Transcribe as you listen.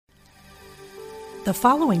The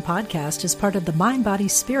following podcast is part of the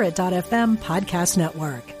MindBodySpirit.fm podcast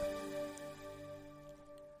network.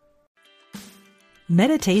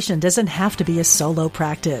 Meditation doesn't have to be a solo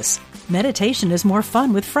practice. Meditation is more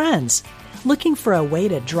fun with friends. Looking for a way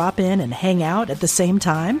to drop in and hang out at the same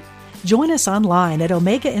time? Join us online at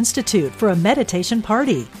Omega Institute for a meditation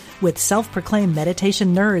party with self-proclaimed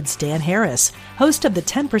meditation nerds Dan Harris, host of the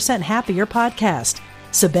 10% Happier podcast,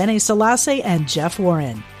 Sebene Selassie, and Jeff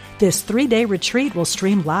Warren. This 3-day retreat will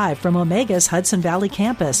stream live from Omega's Hudson Valley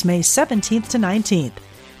campus May 17th to 19th.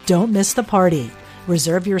 Don't miss the party.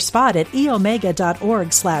 Reserve your spot at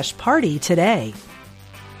eomega.org/party today.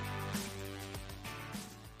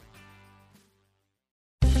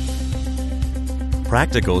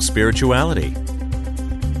 Practical spirituality.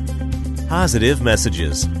 Positive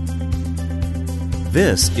messages.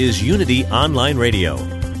 This is Unity Online Radio,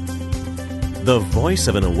 the voice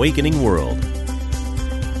of an awakening world.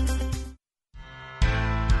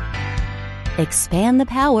 Expand the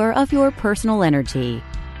power of your personal energy.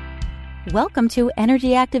 Welcome to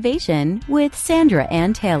Energy Activation with Sandra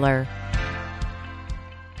Ann Taylor.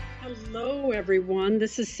 Hello, everyone.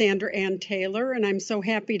 This is Sandra Ann Taylor, and I'm so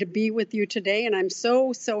happy to be with you today. And I'm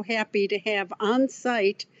so happy to have on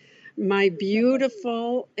site my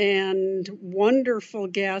beautiful and wonderful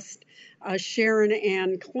guest, Sharon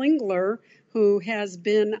Ann Klingler, who has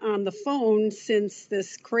been on the phone since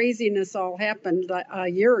this craziness all happened a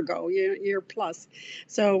year plus.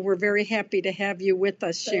 So we're very happy to have you with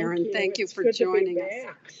us, Sharon. Thank you for joining us.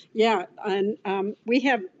 Yeah, and we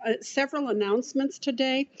have several announcements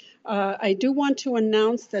today. I do want to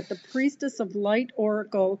announce that the Priestess of Light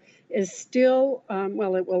Oracle is still,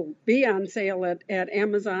 it will be on sale at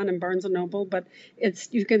Amazon and Barnes & Noble, but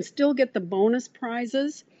you can still get the bonus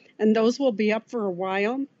prizes, and those will be up for a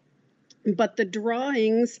while. But the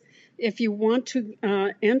drawings, if you want to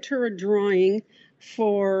enter a drawing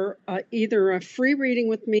for either a free reading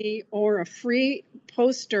with me or a free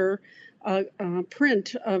poster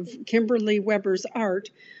print of Kimberly Weber's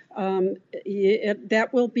art, that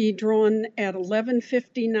will be drawn at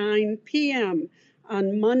 11:59 p.m.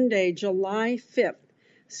 on Monday, July 5th.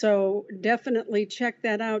 So definitely check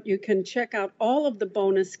that out. You can check out all of the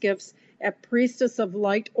bonus gifts at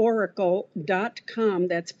priestessoflightoracle.com.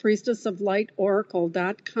 That's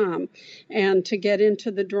priestessoflightoracle.com. And to get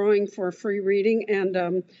into the drawing for a free reading and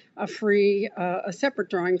a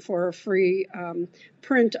separate drawing for a free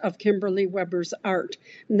print of Kimberly Weber's art.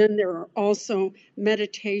 And then there are also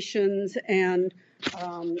meditations and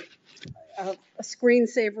a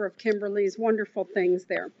screensaver of Kimberly's, wonderful things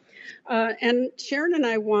there. And Sharon and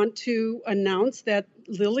I want to announce that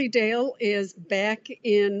Lilydale is back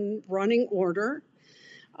in running order.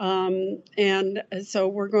 And so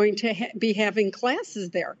we're going to be having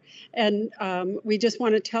classes there. And we just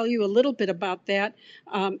want to tell you a little bit about that.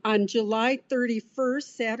 On July 31st,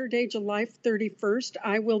 Saturday, July 31st,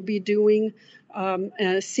 I will be doing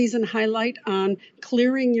a season highlight on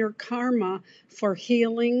clearing your karma for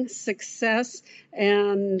healing, success,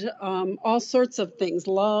 and all sorts of things,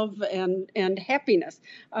 love and happiness.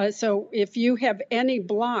 So if you have any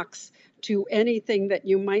blocks to anything that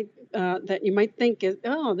you might think is,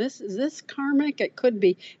 is this karmic? It could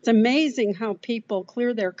be. It's amazing how people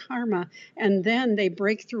clear their karma and then they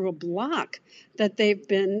break through a block that they've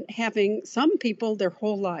been having, some people their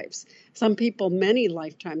whole lives, some people many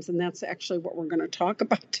lifetimes, and that's actually what we're going to talk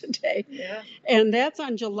about today. Yeah. And that's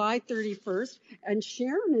on July 31st. And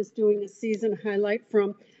Sharon is doing a season highlight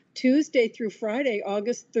from Tuesday through Friday,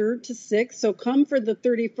 August 3rd to 6th. So come for the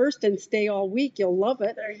 31st and stay all week. You'll love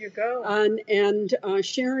it. There you go. And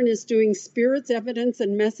Sharon is doing Spirits, Evidence,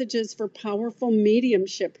 and Messages for Powerful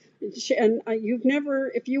Mediumship. And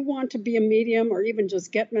if you want to be a medium or even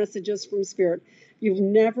just get messages from Spirit, you've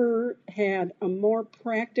never had a more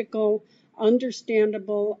practical,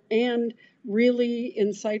 understandable, and really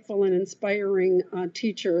insightful and inspiring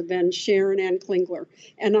teacher than Sharon Ann Klingler.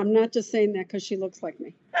 And I'm not just saying that because she looks like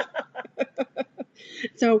me.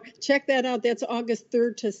 So check that out. That's August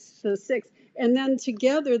 3rd to the 6th. And then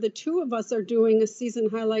together, the two of us are doing a season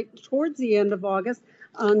highlight towards the end of August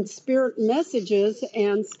on spirit messages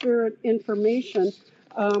and spirit information.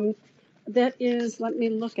 That is, let me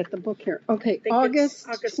look at the book here. Okay, August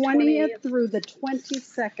 20th through the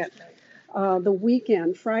 22nd. The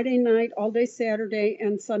weekend, Friday night, all day Saturday,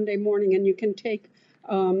 and Sunday morning. And you can take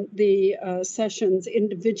the sessions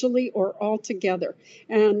individually or all together.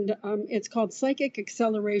 And it's called Psychic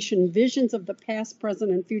Acceleration, Visions of the Past,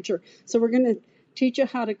 Present, and Future. So we're going to teach you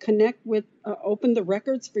how to connect with, open the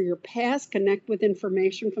records for your past, connect with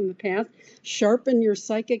information from the past, sharpen your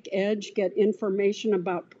psychic edge, get information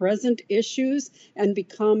about present issues, and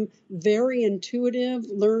become very intuitive,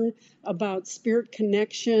 learn about spirit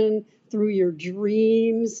connection through your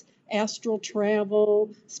dreams, astral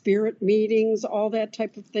travel, spirit meetings, all that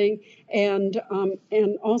type of thing, and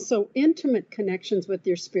also intimate connections with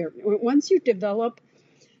your spirit. Once you develop,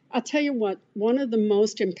 I'll tell you what, one of the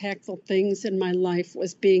most impactful things in my life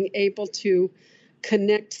was being able to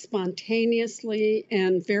connect spontaneously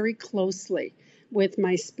and very closely with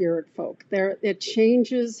my spirit folk. It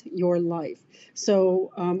changes your life.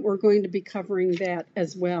 So we're going to be covering that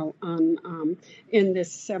as well on in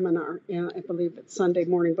this seminar. I believe it's Sunday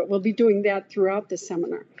morning, but we'll be doing that throughout the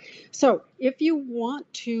seminar. So if you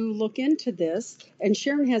want to look into this, and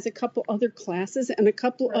Sharon has a couple other classes and a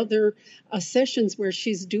couple other sessions where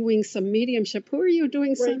she's doing some mediumship. Who are you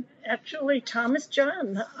doing some? Actually, Thomas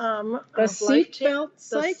John. The Seatbelt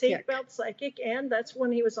Psychic. The Seatbelt Psychic, and that's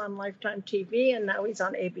when he was on Lifetime TV, and now he's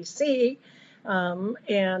on ABC.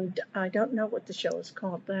 And I don't know what the show is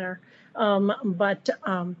called there. But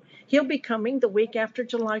he'll be coming the week after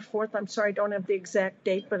July 4th. I'm sorry, I don't have the exact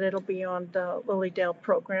date, but it'll be on the Lilydale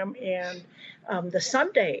program. And the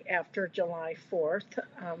Sunday after July 4th,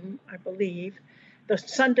 I believe, the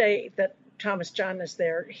Sunday that Thomas John is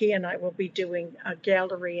there, he and I will be doing a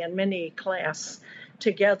gallery and mini class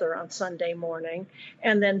together on Sunday morning.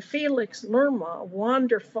 And then Felix Lerma, a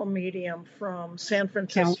wonderful medium from San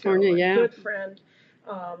Francisco, California, a good friend,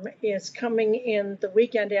 is coming in the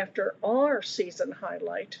weekend after our season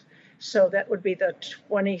highlight. So that would be the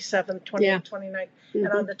 27th, 28th, 29th. And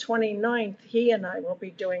on the 29th, he and I will be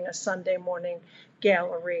doing a Sunday morning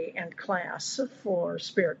gallery and class for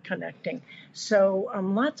spirit connecting. So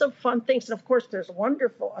lots of fun things. And of course, there's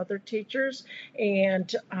wonderful other teachers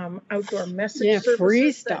and outdoor message services.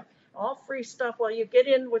 Free stuff. All free stuff. Well, you get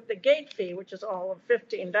in with the gate fee, which is all of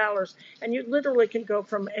 $15, and you literally can go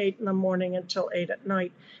from 8 in the morning until 8 at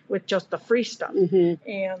night with just the free stuff.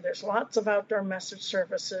 And there's lots of outdoor message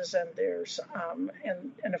services, and there's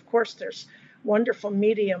and of course there's wonderful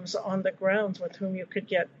mediums on the grounds with whom you could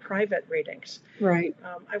get private readings. Right.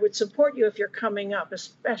 I would support you if you're coming up,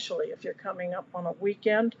 especially if you're coming up on a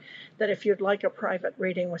weekend, that if you'd like a private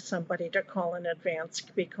reading with somebody to call in advance,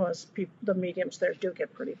 because the mediums there do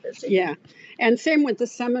get pretty busy. Yeah. And same with the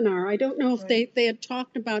seminar. I don't know if they had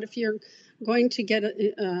talked about if you're going to get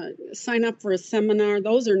sign up for a seminar.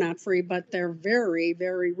 Those are not free, but they're very,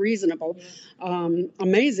 very reasonable,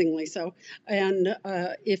 amazingly so. And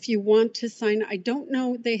if you want to sign, I don't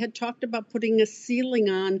know, they had talked about putting a ceiling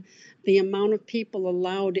on the amount of people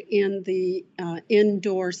allowed in the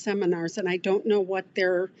indoor seminars, and I don't know what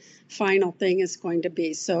their final thing is going to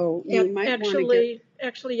be. So you might want to get...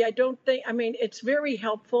 Actually, I don't think, I mean, it's very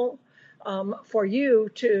helpful for you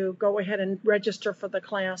to go ahead and register for the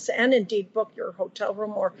class and indeed book your hotel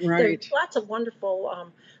room, or there's lots of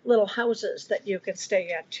wonderful little houses that you could stay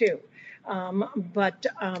at too. But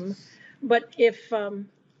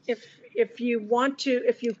if you want to,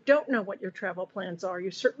 if you don't know what your travel plans are,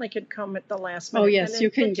 you certainly can come at the last minute. Oh yes,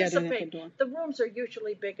 you can get in at the door. The rooms are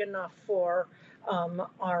usually big enough for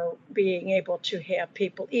are being able to have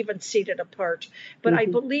people even seated apart. But I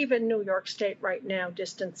believe in New York State right now,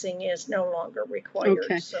 distancing is no longer required.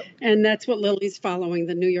 Okay. So. And that's what Lily's following,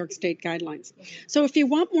 the New York State guidelines. So if you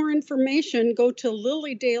want more information, go to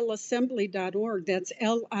lilydaleassembly.org. That's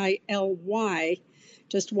L-I-L-Y,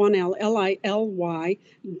 just one L, Lilydale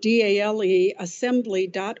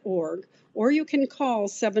assembly.org. Or you can call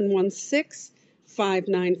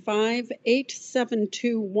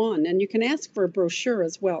 716-595-8721, and you can ask for a brochure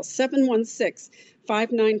as well,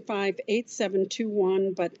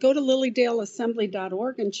 716-595-8721, but go to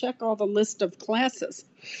lilydaleassembly.org and check all the list of classes.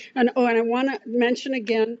 And I want to mention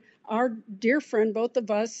again, our dear friend, both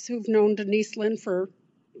of us who've known Denise Lynn for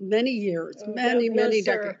many years, many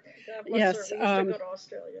decades. Yes,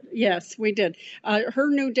 yes, we did. Her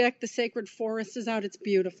new deck, The Sacred Forest, is out. It's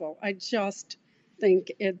beautiful. I just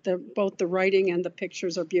think both the writing and the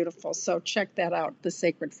pictures are beautiful. So check that out, The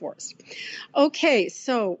Sacred Forest. Okay,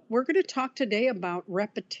 so we're going to talk today about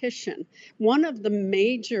repetition. One of the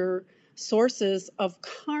major sources of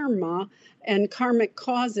karma and karmic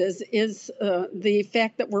causes is the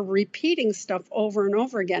fact that we're repeating stuff over and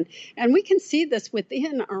over again. And we can see this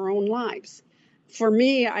within our own lives. For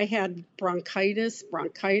me, I had bronchitis,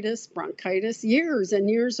 years and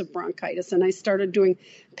years of bronchitis. And I started doing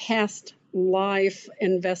past life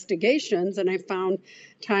investigations, and I found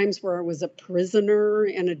times where I was a prisoner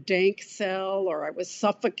in a dank cell, or I was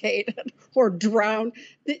suffocated or drowned.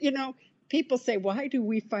 You know, people say, why do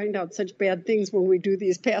we find out such bad things when we do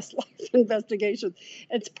these past life investigations?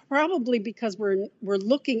 It's probably because we're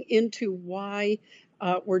looking into why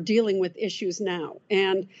we're dealing with issues now.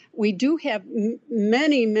 And we do have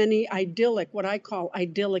many idyllic, what I call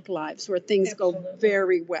idyllic lives, where things go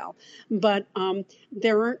very well. But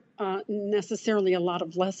there aren't necessarily a lot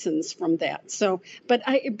of lessons from that. So, but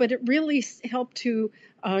it really helped to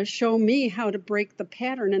show me how to break the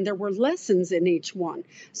pattern. And there were lessons in each one.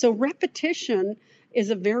 So repetition is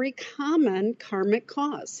a very common karmic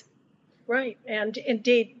cause. Right, and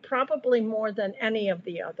indeed, probably more than any of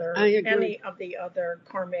the other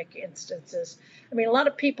karmic instances. I mean, a lot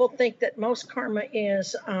of people think that most karma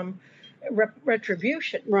is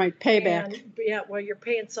retribution. Right, payback. And, well, you're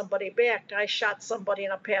paying somebody back. I shot somebody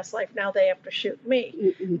in a past life. Now they have to shoot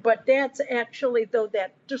me. Mm-mm. But that's actually, though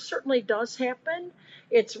that certainly does happen,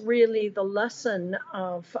 it's really the lesson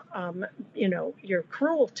of, your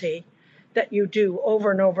cruelty that you do over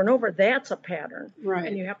and over and over. That's a pattern. Right.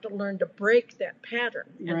 And you have to learn to break that pattern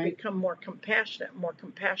and Right. become more compassionate.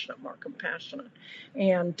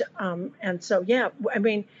 And so, yeah, I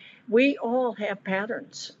mean, we all have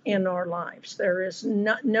patterns in our lives. There is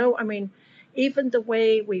even the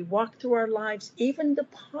way we walk through our lives, even the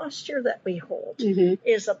posture that we hold Mm-hmm.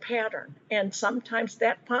 is a pattern. And sometimes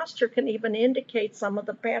that posture can even indicate some of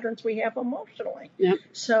the patterns we have emotionally. Yep.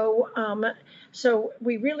 So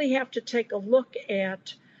we really have to take a look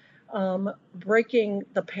at breaking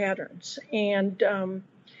the patterns. And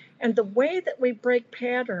the way that we break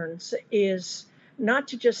patterns is not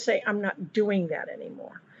to just say, I'm not doing that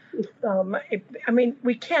anymore.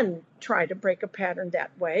 We can try to break a pattern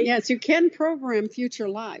that way. Yes, you can program future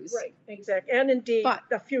lives. Right, exactly. And indeed,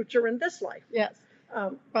 the future in this life. Yes.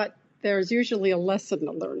 But there's usually a lesson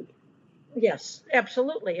to learn. Yes,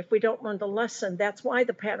 absolutely. If we don't learn the lesson, that's why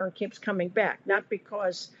the pattern keeps coming back. Not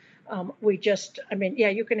because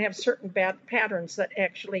you can have certain bad patterns that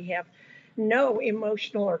actually have no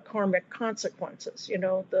emotional or karmic consequences.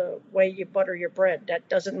 The way you butter your bread, that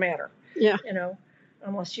doesn't matter. Yeah.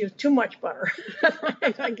 Unless you use too much butter.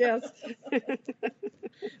 I guess.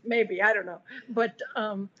 Maybe, I don't know.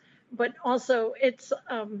 But also it's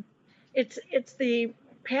the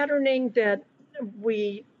patterning that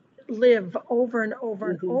we live over and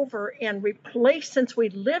over Mm-hmm. and over and replace. Since we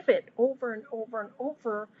live it over and over and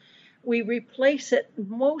over, we replace it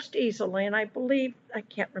most easily. And I believe, I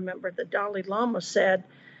can't remember, the Dalai Lama said,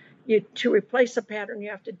 to replace a pattern,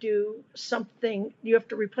 you have to do something, you have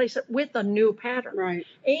to replace it with a new pattern. Right.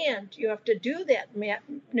 And you have to do that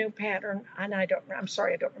new pattern, and I'm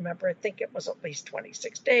sorry, I don't remember. I think it was at least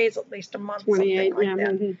 26 days, at least a month, 28, something like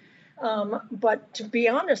that. Mm-hmm. But to be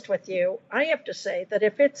honest with you, I have to say that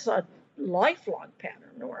if it's a lifelong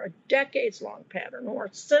pattern or a decades-long pattern or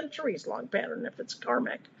a centuries-long pattern, if it's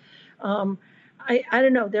karmic, I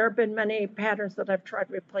don't know. There have been many patterns that I've tried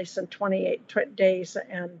to replace in 28 days,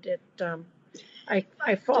 and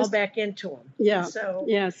I fall back into them. Yeah. So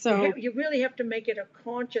you really have to make it a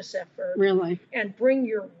conscious effort. Really. And bring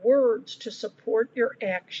your words to support your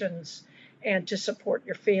actions and to support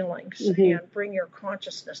your feelings, Mm-hmm. and bring your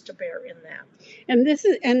consciousness to bear in that. And this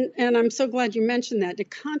is and I'm so glad you mentioned that. The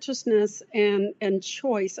consciousness and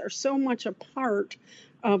choice are so much a part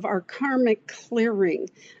of our karmic clearing.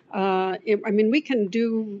 We can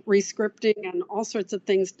do rescripting and all sorts of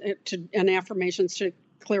things and affirmations to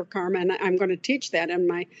clear karma, and I'm going to teach that in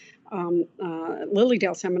my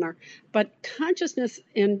Lilydale seminar. But consciousness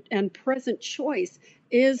and present choice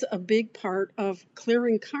is a big part of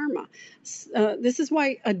clearing karma. This is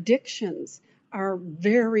why addictions are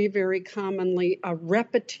very, very commonly a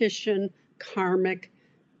repetition karmic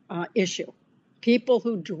issue. People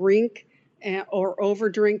who drink or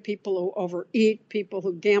overdrink, people who overeat, people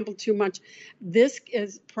who gamble too much. This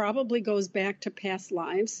probably goes back to past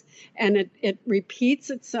lives, and it repeats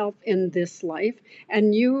itself in this life.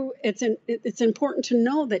 And it's important to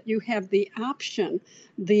know that you have the option,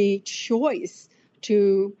 the choice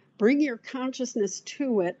to bring your consciousness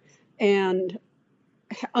to it and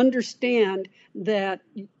understand that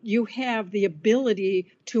you have the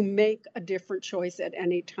ability to make a different choice at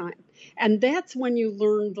any time. And that's when you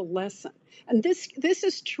learn the lesson. And this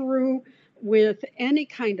is true with any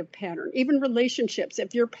kind of pattern, even relationships.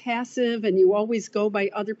 If you're passive and you always go by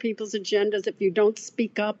other people's agendas, if you don't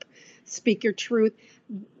speak up, speak your truth,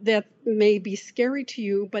 that may be scary to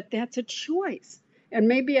you, but that's a choice and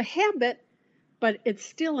maybe a habit, but it's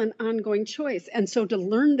still an ongoing choice. And so to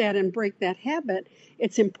learn that and break that habit,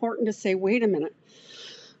 it's important to say, wait a minute,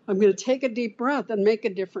 I'm going to take a deep breath and make a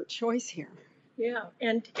different choice here. Yeah.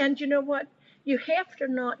 And you know what? you have to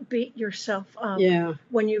not beat yourself up Yeah.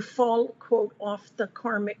 when you fall, quote, off the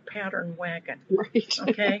karmic pattern wagon. Right.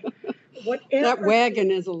 Okay? That Whatever,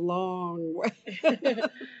 wagon is a long way.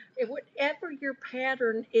 whatever your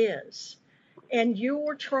pattern is, and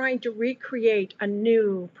you're trying to recreate a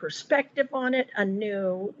new perspective on it, a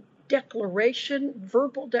new declaration,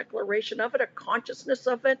 verbal declaration of it, a consciousness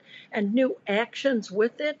of it, and new actions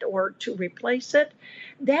with it or to replace it,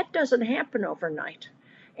 that doesn't happen overnight.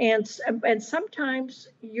 And sometimes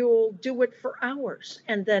you'll do it for hours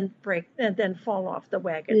and then break and then fall off the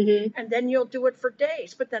wagon. Mm-hmm. And then you'll do it for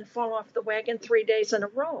days, but then fall off the wagon 3 days in a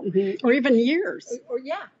row. Mm-hmm. Or even years. Or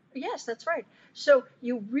yeah, yes, that's right. So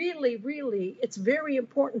you really, really, it's very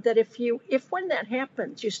important that if when that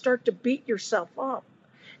happens, you start to beat yourself up,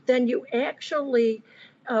 then you actually,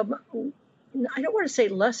 I don't want to say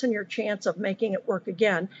lessen your chance of making it work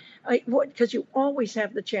again, because you always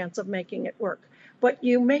have the chance of making it work. But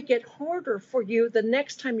you make it harder for you the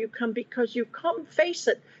next time you come, because you come face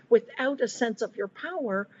it without a sense of your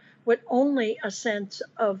power, but only a sense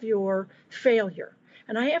of your failure.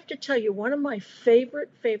 And I have to tell you, one of my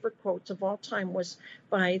favorite quotes of all time was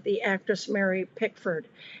by the actress Mary Pickford.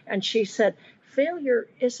 And she said, failure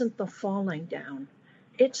isn't the falling down,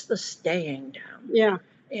 it's the staying down. Yeah.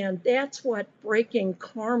 And that's what breaking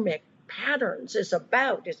karmic patterns is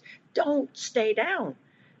about, is don't stay down.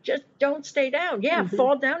 Just don't stay down. Yeah, Mm-hmm.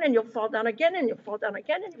 fall down and you'll fall down again and you'll fall down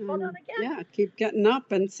again and you'll fall down again. Yeah, keep getting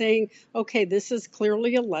up and saying, okay, this is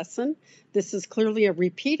clearly a lesson. This is clearly a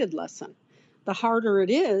repeated lesson. The harder it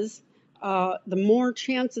is, the more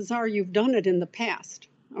chances are you've done it in the past.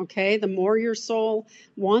 Okay, the more your soul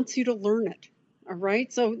wants you to learn it. All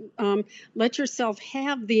right, so let yourself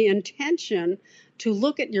have the intention to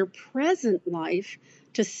look at your present life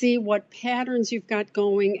to see what patterns you've got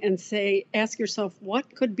going and ask yourself,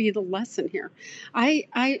 what could be the lesson here?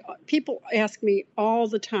 People ask me all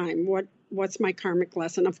the time, what's my karmic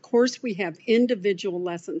lesson? Of course, we have individual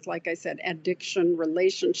lessons, like I said, addiction,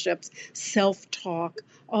 relationships, self-talk,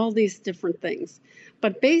 all these different things.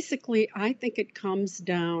 But basically, I think it comes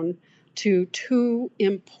down to two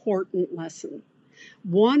important lessons.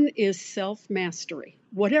 One is self-mastery,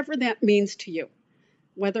 whatever that means to you.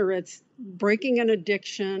 Whether it's breaking an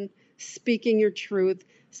addiction, speaking your truth,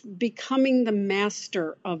 becoming the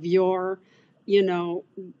master of your,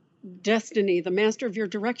 destiny, the master of your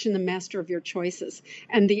direction, the master of your choices.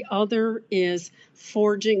 And the other is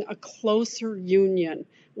forging a closer union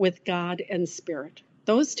with God and Spirit.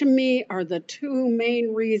 Those to me are the two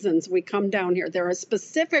main reasons we come down here. There are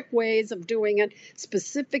specific ways of doing it,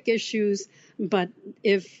 specific issues, but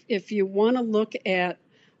if you want to look at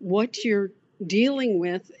what you're dealing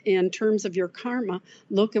with in terms of your karma,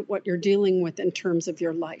 look at what you're dealing with in terms of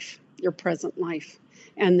your life, your present life,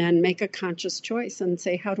 and then make a conscious choice and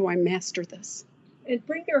say, how do I master this? And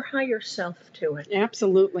bring your higher self to it.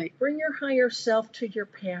 Absolutely. Bring your higher self to your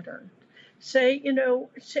pattern. Say,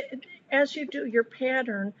 as you do your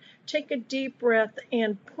pattern, take a deep breath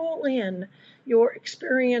and pull in your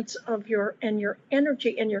experience of your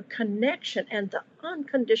energy and your connection and the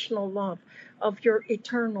unconditional love of your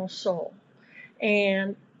eternal soul.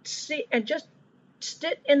 And see, and just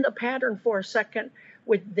sit in the pattern for a second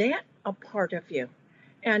with that a part of you.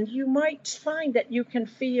 And you might find that you can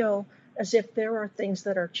feel as if there are things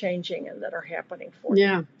that are changing and that are happening for you.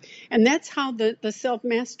 Yeah. And that's how the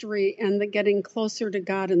self-mastery and the getting closer to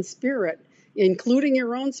God and Spirit, including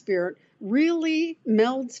your own spirit, really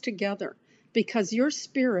melds together. Because your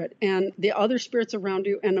spirit and the other spirits around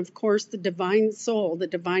you, and of course the divine soul, the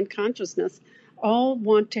divine consciousness, all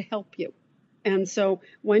want to help you. And so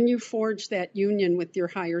when you forge that union with your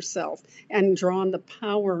higher self and draw on the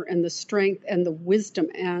power and the strength and the wisdom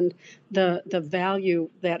and the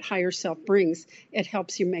value that higher self brings, it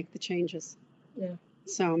helps you make the changes. Yeah.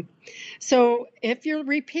 So if you're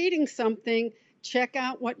repeating something, check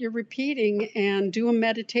out what you're repeating and do a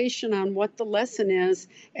meditation on what the lesson is,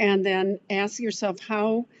 and then ask yourself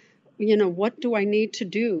what do I need to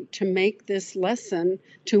do to make this lesson,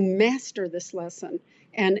 to master this lesson?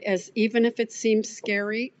 And even if it seems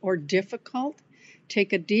scary or difficult,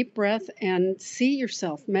 take a deep breath and see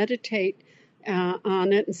yourself, meditate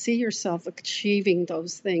on it and see yourself achieving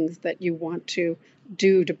those things that you want to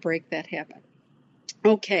do to break that habit.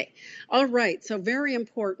 Okay. All right. So very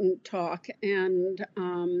important talk.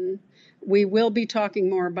 And we will be talking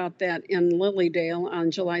more about that in Lilydale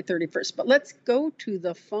on July 31st. But let's go to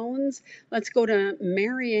the phones. Let's go to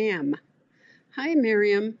Miriam. Hi,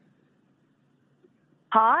 Miriam.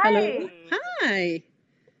 Hi. Hello. Hi.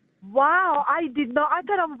 Wow, I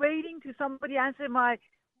thought I'm waiting to somebody answer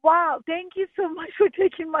wow, thank you so much for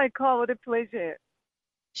taking my call. What a pleasure.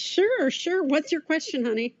 Sure. What's your question,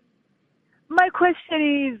 honey? My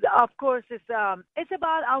question is, of course, it's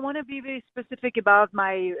about, I want to be very specific about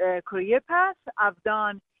my career path. I've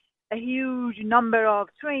done a huge number of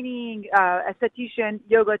training, esthetician,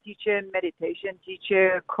 yoga teacher, meditation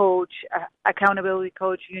teacher, coach, accountability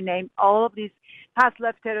coach, you name all of these, past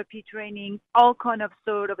life therapy training, all kind of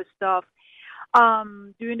sort of stuff.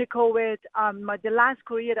 During the COVID, the last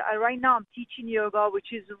career, right now I'm teaching yoga,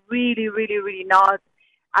 which is really, really, really not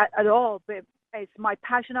at all, but it's my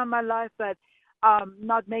passion of my life, but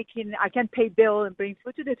not making, I can pay bill and bring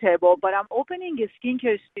food to the table, but I'm opening a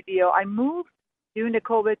skincare studio. I moved during the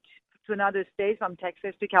COVID to another state from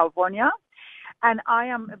Texas to California, and I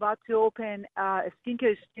am about to open a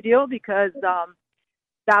skincare studio because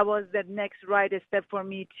that was the next right step for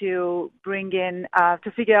me to bring in,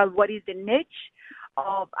 to figure out what is the niche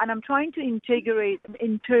of, and I'm trying to integrate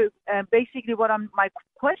into, basically my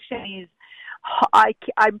question is,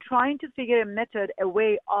 I'm trying to figure a method, a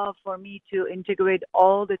way of for me to integrate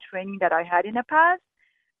all the training that I had in the past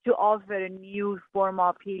to offer a new form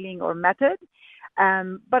of healing or method.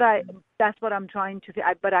 That's what I'm trying to,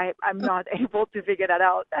 I'm not able to figure that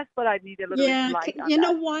out. That's what I need a little bit of light on. You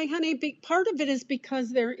know why, honey? Part of it is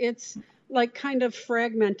because it's like kind of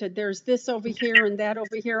fragmented. There's this over here and that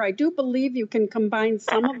over here. I do believe you can combine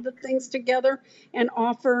some of the things together and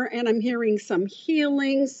offer, and I'm hearing some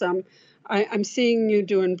healing, I'm seeing you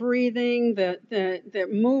doing breathing, the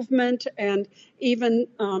movement, and even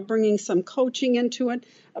bringing some coaching into it.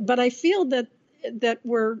 But I feel that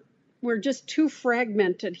we're just too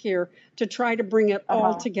fragmented here to try to bring it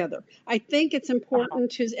all together. I think it's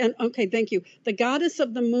important thank you. The goddess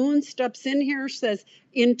of the moon steps in here, says,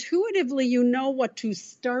 intuitively, you know what to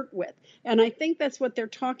start with. And I think that's what they're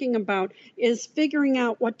talking about, is figuring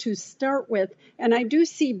out what to start with. And I do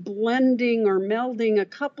see blending or melding a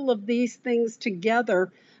couple of these things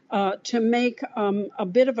together to make a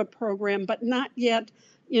bit of a program, but not yet,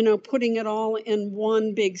 putting it all in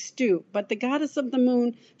one big stew. But the goddess of the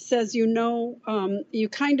moon says, you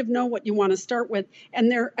kind of know what you want to start with.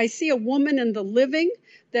 And I see a woman in the living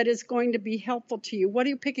that is going to be helpful to you. What are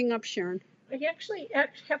you picking up, Sharon? I actually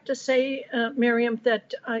have to say, Miriam,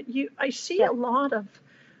 that I see a lot of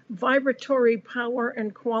vibratory power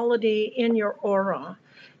and quality in your aura,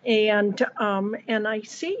 and I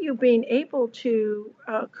see you being able to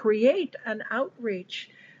create an outreach,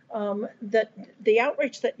 that the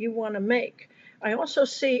outreach that you want to make. I also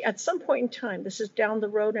see at some point in time, this is down the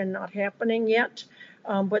road and not happening yet,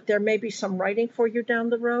 but there may be some writing for you down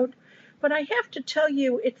the road. But I have to tell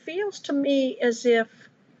you, it feels to me as if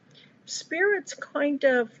Spirit's kind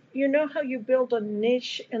of, you know how you build a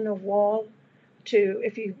niche in a wall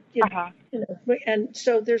and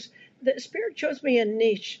so the Spirit shows me a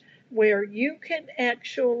niche where you can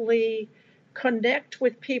actually connect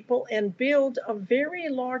with people and build a very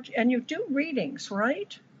large, and you do readings,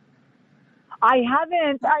 right? I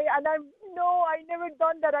haven't. I never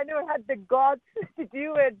done that. I never had the guts to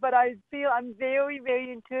do it, but I feel I'm very,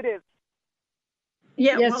 very intuitive.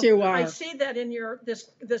 Yeah, yes, you are. I see that in your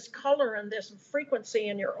this color and this frequency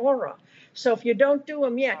in your aura. So if you don't do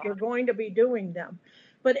them yet, you're going to be doing them.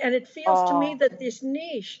 And it feels to me that this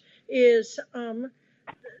niche is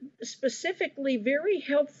specifically very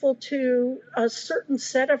helpful to a certain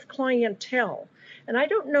set of clientele. And I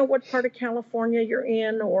don't know what part of California you're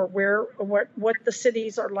in or what the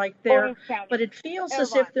cities are like there, but it feels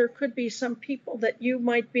as if there could be some people that you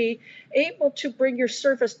might be able to bring your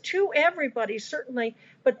service to everybody, certainly,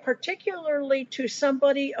 but particularly to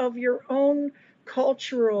somebody of your own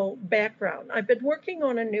cultural background. I've been working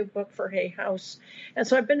on a new book for Hay House, and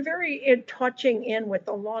so I've been very touching in with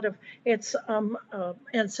a lot of its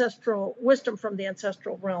ancestral wisdom from the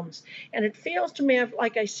ancestral realms. And it feels to me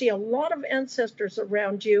like I see a lot of ancestors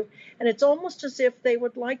around you, and it's almost as if they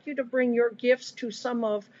would like you to bring your gifts to some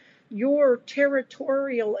of your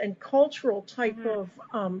territorial and cultural type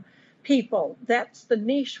of people. That's the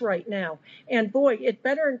niche right now. And boy, it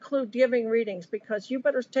better include giving readings, because you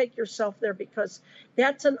better take yourself there, because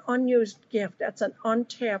that's an unused gift. That's an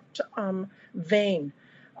untapped vein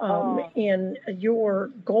in your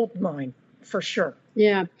gold mine, for sure.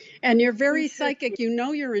 Yeah. And you're very psychic.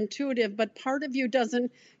 You're intuitive, but part of you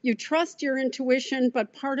doesn't. You trust your intuition,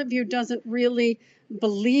 but part of you doesn't really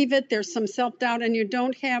believe it. There's some self-doubt, and you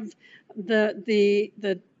don't have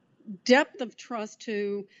the depth of trust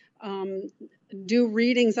to do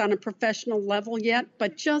readings on a professional level yet,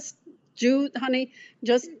 but just honey,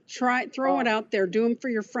 just throw it out there, do them for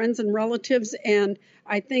your friends and relatives. And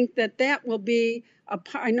I think that will be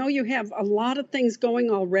I know you have a lot of things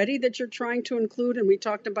going already that you're trying to include, and we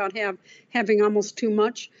talked about having almost too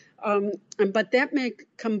much. But that may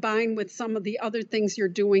combine with some of the other things you're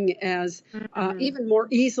doing as even more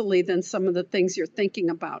easily than some of the things you're thinking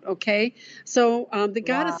about. Okay. So the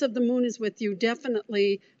goddess of the moon is with you.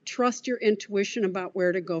 Definitely trust your intuition about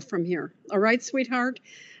where to go from here. All right, sweetheart.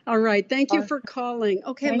 All right. Thank you for calling.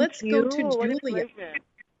 Okay. Let's go to Julia.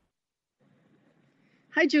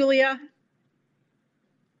 Hi, Julia.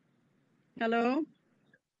 Hello.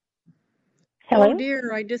 Hello? Oh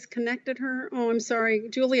dear, I disconnected her. Oh, I'm sorry.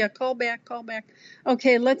 Julia, call back, call back.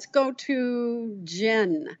 Okay, let's go to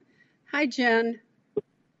Jen. Hi, Jen.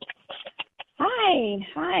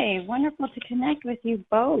 Hi. Wonderful to connect with you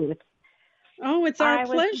both. Oh, it's our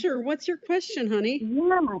pleasure. What's your question, honey?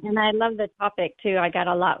 Yeah, and I love the topic too. I got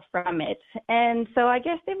a lot from it. And so I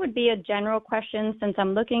guess it would be a general question since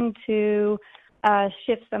I'm looking to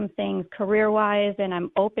shift some things career-wise and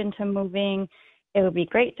I'm open to moving. It would be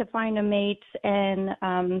great to find a mate. And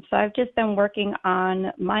so I've just been working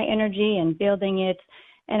on my energy and building it.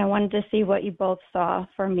 And I wanted to see what you both saw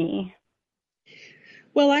for me.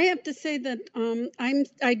 Well, I have to say that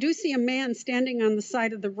I do see a man standing on the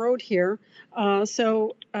side of the road here.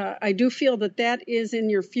 So I do feel that is in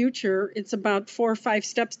your future. It's about 4 or 5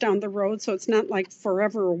 steps down the road, so it's not like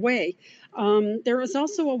forever away. There is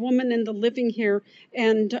also a woman in the living here,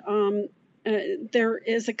 and there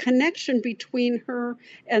is a connection between her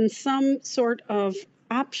and some sort of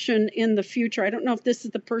option in the future. I don't know if this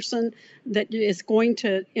is the person that is going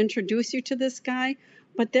to introduce you to this guy,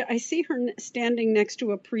 but I see her standing next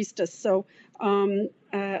to a priestess, so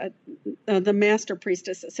the master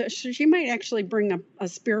priestess. So she might actually bring a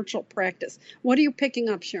spiritual practice. What are you picking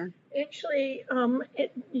up, Sharon? Actually,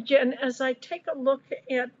 Jen, as I take a look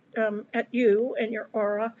at you and your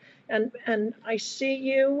aura, and I see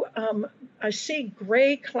you, I see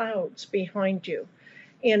gray clouds behind you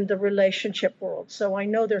in the relationship world. So I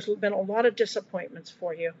know there's been a lot of disappointments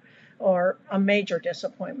for you, or a major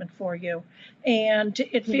disappointment for you. And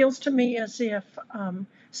it feels to me as if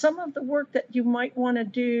some of the work that you might want to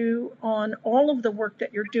do on all of the work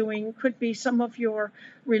that you're doing could be some of your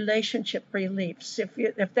relationship reliefs.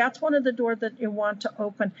 If that's one of the doors that you want to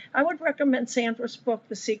open, I would recommend Sandra's book,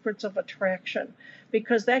 The Secrets of Attraction,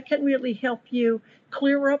 because that can really help you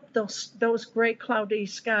clear up those gray cloudy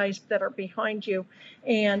skies that are behind you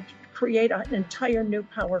and create an entire new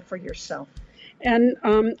power for yourself. And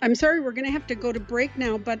I'm sorry, we're going to have to go to break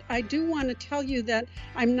now, but I do want to tell you that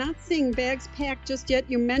I'm not seeing bags packed just yet.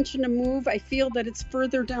 You mentioned a move. I feel that it's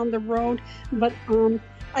further down the road, but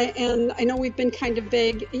I know we've been kind of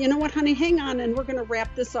vague. You know what, honey? Hang on, and we're going to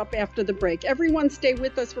wrap this up after the break. Everyone stay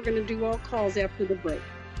with us. We're going to do all calls after the break.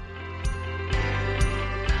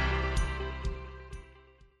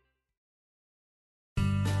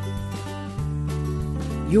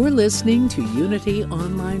 You're listening to Unity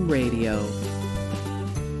Online Radio,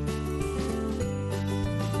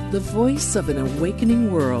 the voice of an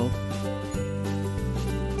awakening world.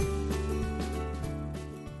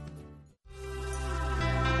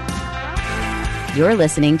 You're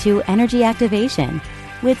listening to Energy Activation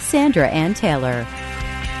with Sandra Ann Taylor.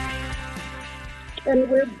 And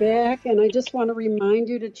we're back, and I just want to remind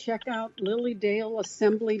you to check out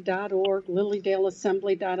lilydaleassembly.org,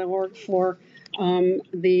 lilydaleassembly.org for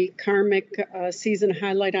the karmic season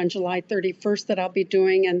highlight on July 31st that I'll be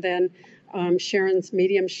doing, and then Sharon's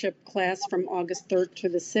mediumship class from August 3rd to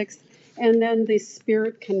the 6th, and then the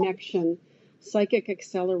Spirit Connection, Psychic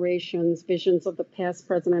Accelerations, Visions of the Past,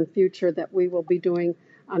 Present, and Future that we will be doing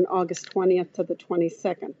on August 20th to the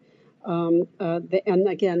 22nd. And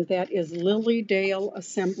again, that is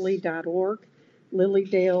lilydaleassembly.org,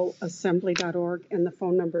 lilydaleassembly.org, and the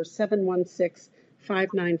phone number is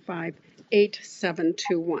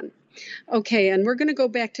 716-595-8721. Okay, and we're going to go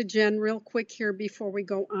back to Jen real quick here before we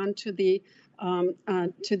go on to the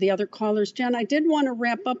other callers. Jen, I did want to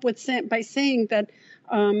wrap up by saying that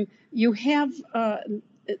you have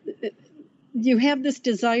this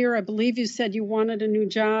desire. I believe you said you wanted a new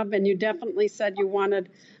job, and you definitely said you wanted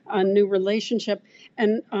a new relationship.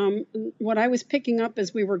 And what I was picking up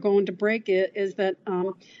as we were going to break is that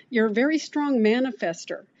you're a very strong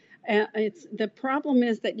manifester. The problem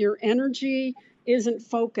is that your energy isn't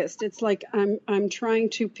focused. It's like I'm trying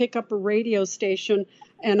to pick up a radio station,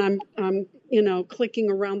 and I'm clicking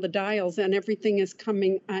around the dials, and everything is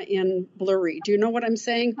coming in blurry. Do you know what I'm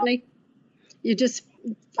saying, honey? You just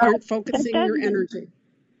aren't focusing your energy.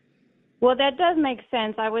 Well, that does make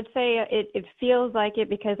sense. I would say it feels like it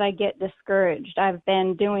because I get discouraged. I've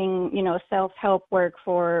been doing, self-help work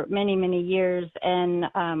for many, many years, and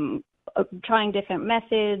trying different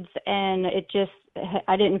methods, and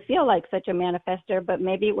I didn't feel like such a manifester, but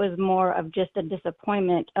maybe it was more of just a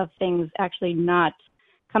disappointment of things actually not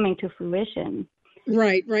coming to fruition.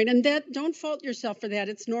 Right, right. And that, don't fault yourself for that.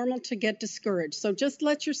 It's normal to get discouraged. So just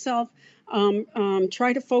let yourself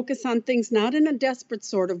try to focus on things, not in a desperate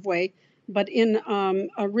sort of way, but in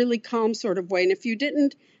a really calm sort of way. And if you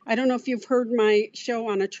didn't, I don't know if you've heard my show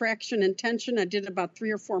on attraction and tension. I did about 3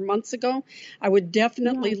 or 4 months ago. I would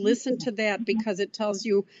definitely listen to that because it tells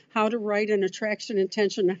you how to write an attraction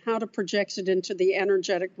intention and how to project it into the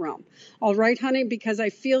energetic realm. All right, honey, because I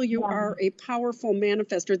feel you are a powerful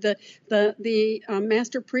manifester. The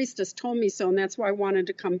Master Priestess told me so, and that's why I wanted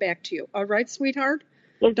to come back to you. All right, sweetheart?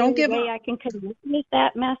 Don't give up. Is there a way I can connect with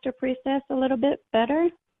that Master Priestess a little bit better?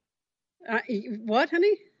 What,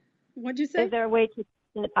 honey? What'd you say? Is there a way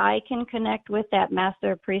that I can connect with that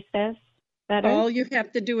Master Priestess better? All you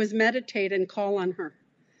have to do is meditate and call on her.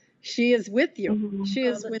 She is with you. Mm-hmm. She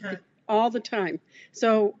is with you all the time.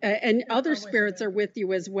 So, and other spirits are with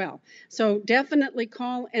you as well. So definitely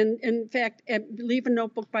call, and in fact, leave a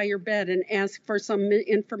notebook by your bed and ask for some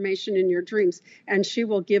information in your dreams, and she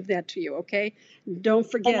will give that to you. Okay? Don't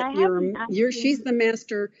forget, she's the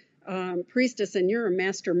Master Priestess, and you're a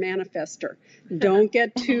master manifester. Don't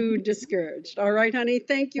get too discouraged. All right, honey.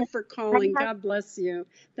 Thank you for calling. God bless you.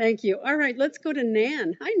 Thank you. All right, let's go to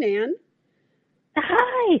Nan. Hi, Nan.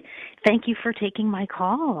 Hi. Thank you for taking my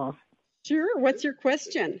call. Sure. What's your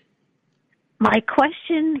question? My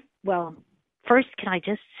question, well, first, can I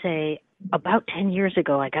just say, about 10 years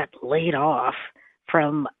ago, I got laid off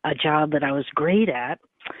from a job that I was great at.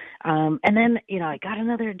 And then, I got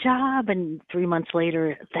another job, and 3 months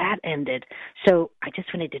later, that ended. So I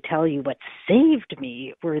just wanted to tell you what saved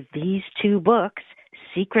me were these 2 books,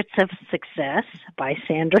 Secrets of Success by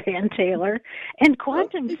Sandra Ann Taylor and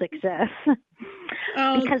Quantum Success.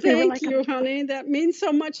 Oh, thank you, honey. That means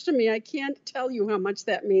so much to me. I can't tell you how much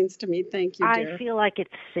that means to me. Thank you, dear. I feel like it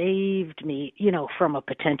saved me, from a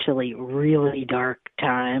potentially really dark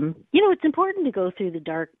time. It's important to go through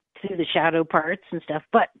the shadow parts and stuff,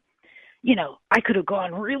 but I could have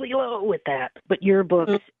gone really low with that, but your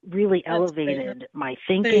books really elevated my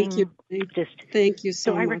thinking. Thank you. Thank you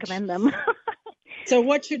so much. I recommend them. So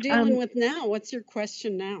what you're dealing with now? What's your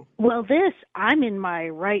question now? Well, I'm in my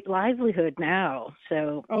right livelihood now.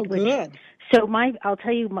 So good. So I'll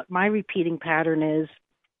tell you my repeating pattern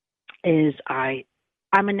is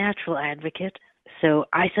I'm a natural advocate. So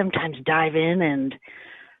I sometimes dive in and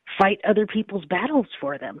fight other people's battles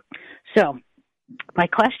for them. So my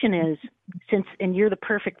question is, and you're the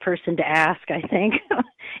perfect person to ask, I think,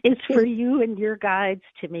 is for you and your guides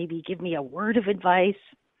to maybe give me a word of advice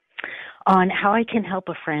on how I can help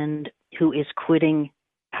a friend who is quitting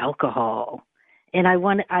alcohol. And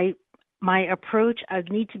my approach, I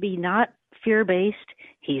need to be not fear-based.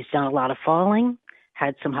 He's done a lot of falling,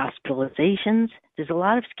 had some hospitalizations. There's a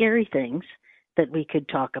lot of scary things that we could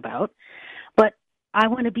talk about. But I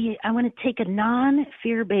want to take a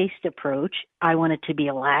non-fear-based approach. I want it to be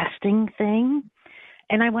a lasting thing.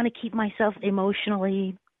 And I want to keep myself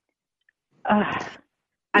emotionally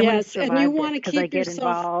yes, and you want to keep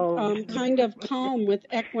yourself kind of calm with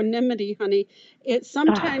equanimity, honey. It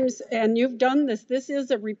sometimes, and you've done this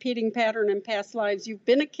is a repeating pattern in past lives. You've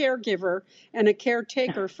been a caregiver and a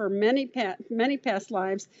caretaker for many past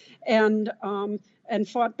lives, and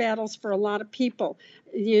fought battles for a lot of people.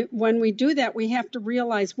 When we do that, we have to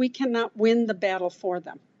realize we cannot win the battle for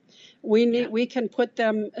them. We can put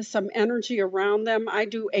them some energy around them. I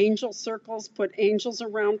do angel circles, put angels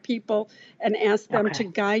around people and ask them to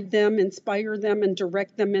guide them, inspire them, and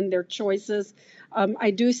direct them in their choices. I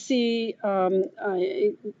do see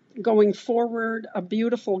going forward a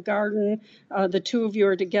beautiful garden. The 2 of you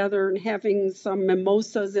are together and having some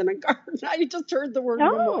mimosas in a garden. I just heard the word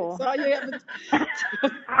mimosa. You haven't.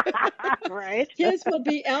 Right. His will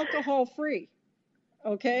be alcohol free.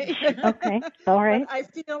 Okay. Okay. All right. I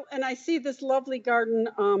feel, and I see this lovely garden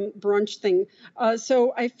brunch thing.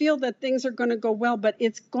 So I feel that things are going to go well, but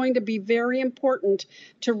it's going to be very important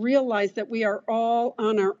to realize that we are all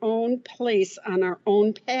on our own place, on our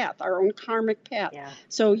own path, our own karmic path. Yeah.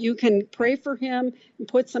 So you can pray for him and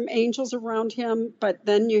put some angels around him, but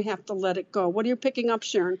then you have to let it go. What are you picking up,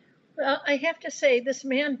 Sharon? Well, I have to say this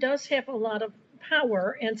man does have a lot of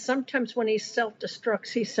power, and sometimes when he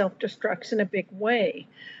self-destructs in a big way.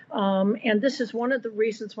 And this is one of the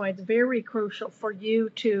reasons why it's very crucial for you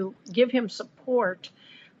to give him support,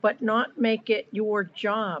 but not make it your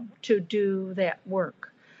job to do that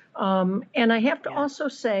work. And I have to also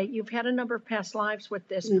say, you've had a number of past lives with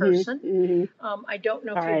this person. Mm-hmm. I don't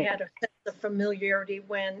know if you had a sense of familiarity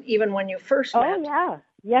even when you first met. Oh, yeah.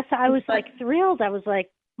 Yes, I was thrilled. I was like,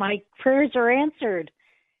 my prayers are answered.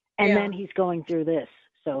 And then he's going through this.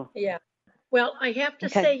 So yeah. Well, I have to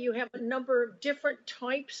Okay. say you have a number of different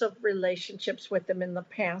types of relationships with them in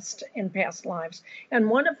past lives. And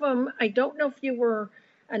one of them, I don't know if you were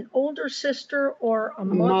an older sister or a A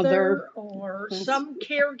mother. mother or That's, some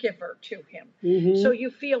caregiver to him. hmm So you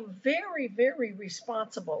feel very, very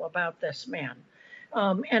responsible about this man.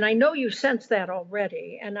 And I know you sense that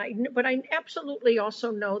already. But I absolutely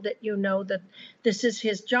also know that this is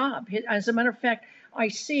his job. As a matter of fact, I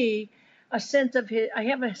see I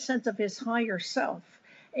have a sense of his higher self.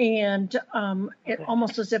 And it Okay.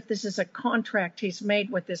 almost as if this is a contract he's made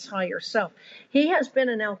with his higher self. He has been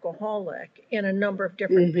an alcoholic in a number of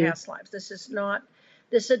different hmm past lives. This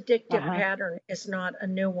addictive Uh-huh. pattern is not a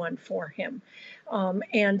new one for him.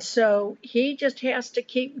 And so he just has to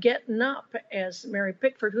keep getting up, as Mary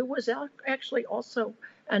Pickford, who was actually also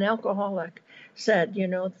an alcoholic, said,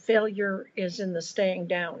 failure is in the staying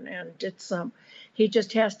down. And he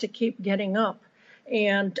just has to keep getting up.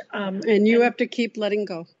 And, And you have to keep letting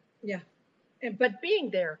go. yeah, but being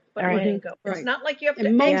there, but All right. letting go. It's Right. not like you have to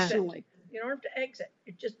exit. Emotionally. You don't have to exit.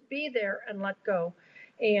 You just be there and let go.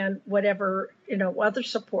 And whatever, other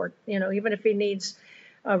support, even if he needs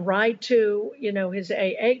a ride to, his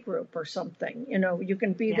AA group or something, you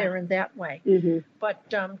can be Yeah. there in that way. hmm But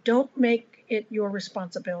don't make it your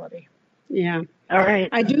responsibility. Yeah. All right.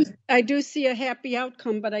 I do see a happy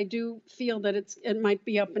outcome, but I do feel that it might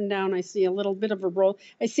be up and down. I see a little bit of a roll.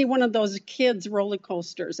 I see one of those kids roller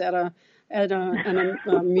coasters at a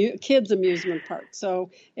kids amusement park.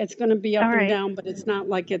 So it's going to be up All and right. down, but it's not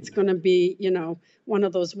like it's going to be, one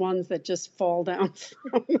of those ones that just fall down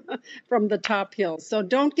from the top hill. So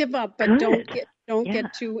don't give up, but don't Good. Yeah.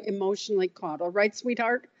 get too emotionally caught. All right,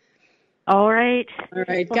 sweetheart? All right. All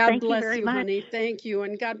right. Well, God thank you bless very you, much. honey. Thank you.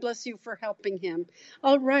 And God bless you for helping him.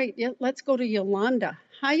 All right. Yeah, let's go to Yolanda.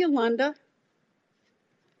 Hi, Yolanda.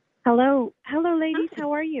 Hello, ladies.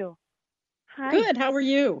 How are you? Hi. Good. How are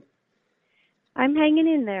you? I'm hanging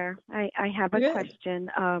in there. I have a Good. question,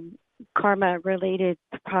 karma related,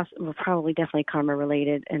 probably definitely karma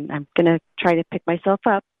related, and I'm gonna try to pick myself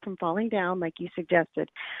up from falling down, like you suggested.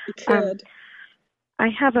 Good.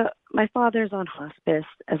 My father's on hospice,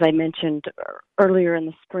 as I mentioned earlier in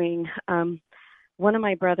the spring. One of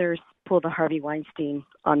my brothers pulled a Harvey Weinstein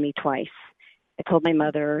on me twice. I told my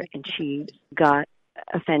mother, and she got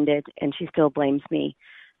offended, and she still blames me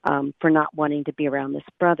for not wanting to be around this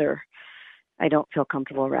brother. I don't feel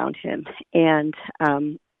comfortable around him. And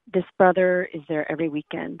this brother is there every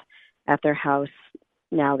weekend at their house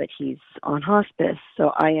now that he's on hospice.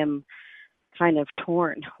 So I am kind of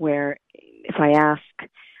torn where if I ask,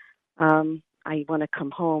 I want to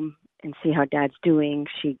come home and see how Dad's doing,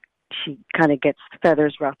 she kind of gets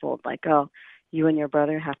feathers ruffled, like, oh, you and your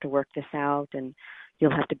brother have to work this out, and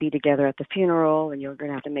you'll have to be together at the funeral, and you're going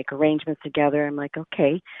to have to make arrangements together. I'm like,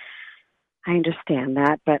 okay, I understand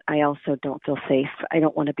that, but I also don't feel safe. I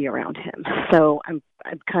don't want to be around him. So I'm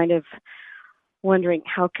kind of wondering,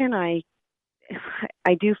 how can I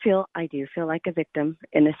do feel like a victim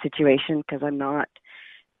in this situation because I'm not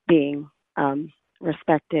being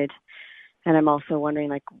respected. And I'm also wondering,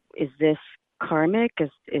 like, is this karmic?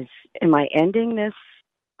 Am I ending this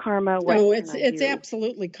karma? What No, can I it's do?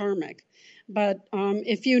 absolutely karmic. But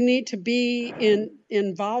if you need to be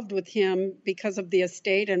involved with him because of the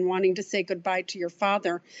estate and wanting to say goodbye to your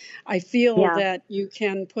father, I feel Yeah. that you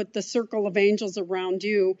can put the circle of angels around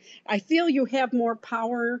you. I feel you have more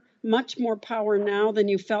power, much more power now than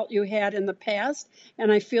you felt you had in the past.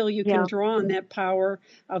 And I feel you can Yeah. draw on that power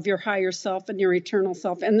of your higher self and your eternal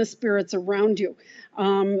self and the spirits around you.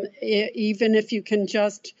 Even if you can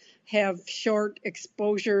just have short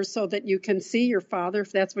exposure so that you can see your father,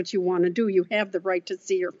 if that's what you want to do. You have the right to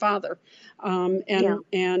see your father.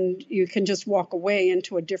 And you can just walk away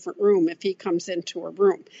into a different room if he comes into a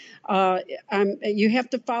room. You have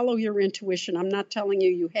to follow your intuition. I'm not telling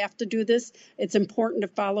you have to do this. It's important to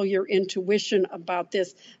follow your intuition about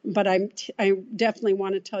this. But I definitely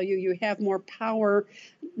want to tell you have more power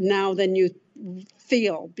now than you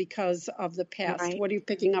feel because of the past. Right. What are you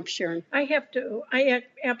picking up, Sharon? I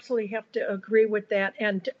absolutely have to agree with that.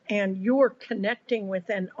 And you're connecting with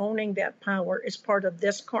and owning that power is part of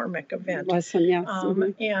this karmic event. Lesson, yes.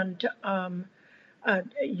 And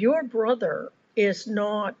your brother is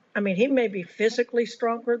not, he may be physically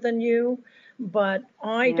stronger than you, but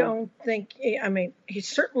I don't think, he's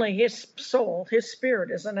certainly, his soul, his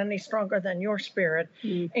spirit isn't any stronger than your spirit.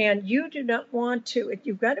 And you do not want to,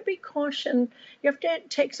 you've got to be caution. You have to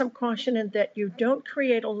take some caution in that you don't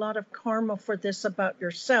create a lot of karma for this about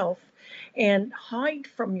yourself and hide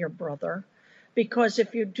from your brother. Because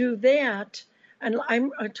if you do that, And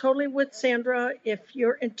I'm totally with Sandra. If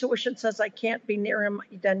your intuition says I can't be near him,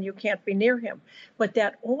 then you can't be near him. But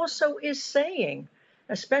that also is saying,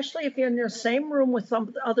 especially if you're in the same room with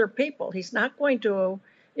some other people, he's not going to,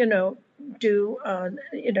 do,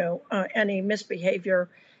 any misbehavior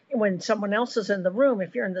when someone else is in the room.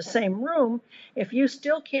 If you're in the same room, if you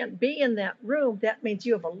still can't be in that room, that means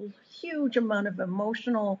you have a huge amount of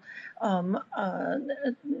emotional not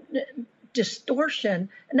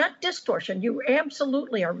distortion. You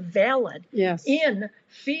absolutely are valid in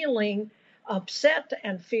feeling upset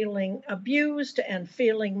and feeling abused and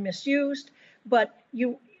feeling misused, but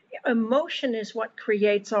emotion is what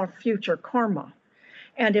creates our future karma.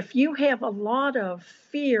 And if you have a lot of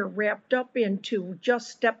fear wrapped up into just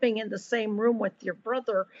stepping in the same room with your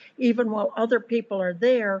brother, even while other people are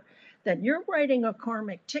there, then you're writing a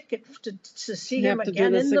karmic ticket to see him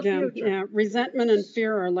again in the future. Yeah, resentment and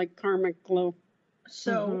fear are like karmic glue.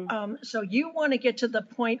 So, so you want to get to the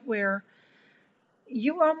point where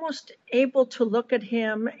you're almost able to look at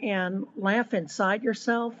him and laugh inside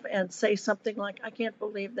yourself and say something like, "I can't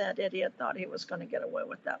believe that idiot thought he was going to get away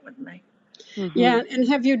with that with me." Yeah, and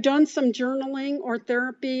have you done some journaling or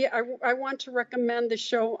therapy? I want to recommend the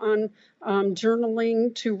show on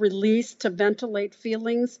journaling to release, to ventilate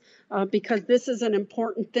feelings, because this is an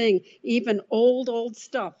important thing, even old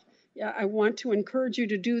stuff. Yeah, I want to encourage you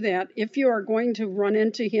to do that. If you are going to run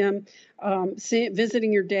into him,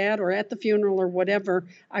 visiting your dad or at the funeral or whatever,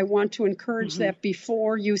 I want to encourage that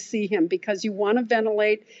before you see him, because you want to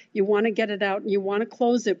ventilate, you want to get it out, and you want to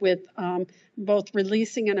close it with both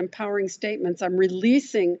releasing and empowering statements. I'm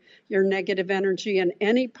releasing your negative energy and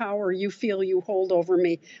any power you feel you hold over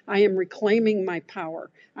me. I am reclaiming my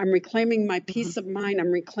power. I'm reclaiming my peace of mind.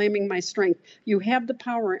 I'm reclaiming my strength. You have the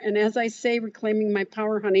power. And as I say, reclaiming my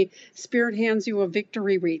power, honey, Spirit hands you a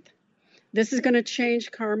victory wreath. This is going to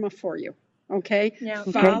change karma for you. Okay? Yeah.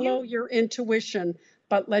 Follow your intuition,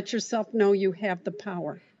 but let yourself know you have the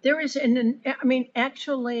power. There is,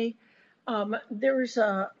 actually, there is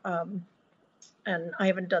and I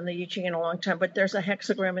haven't done the I Ching in a long time, but there's a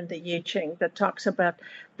hexagram in the I Ching that talks about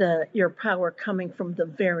your power coming from the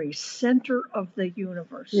very center of the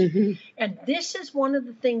universe. And this is one of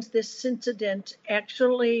the things this incident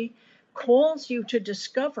actually calls you to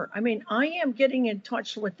discover. I am getting in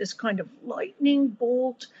touch with this kind of lightning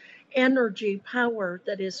bolt energy power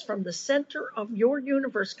that is from the center of your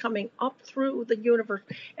universe coming up through the universe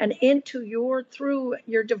and through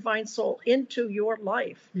your divine soul into your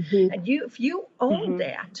life. And if you own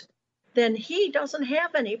that, then he doesn't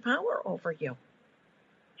have any power over you.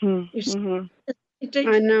 I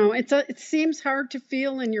know it seems hard to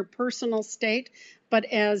feel in your personal state, but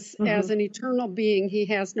as an eternal being, he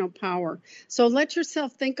has no power. So let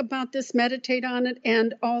yourself think about this, meditate on it,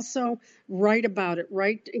 and also write about it.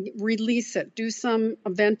 Release it. Do some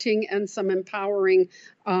venting and some empowering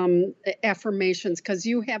affirmations, because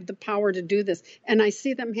you have the power to do this. And I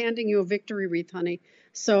see them handing you a victory wreath, honey.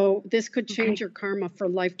 So this could change your karma for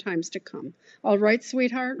lifetimes to come. All right,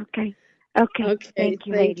 sweetheart? Okay.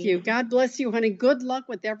 Thank you. God bless you, honey. Good luck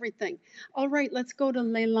with everything. All right, let's go to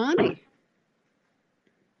Leilani.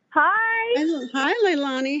 Hi. Hi,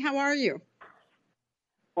 Leilani. How are you?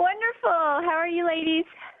 Wonderful. How are you, ladies?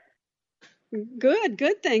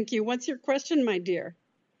 Good. Thank you. What's your question, my dear?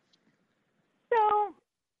 So,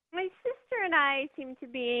 my sister and I seem to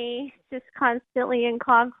be just constantly in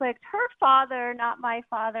conflict. Her father, not my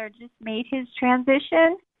father, just made his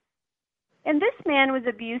transition. And this man was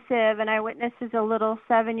abusive, and I witnessed as a little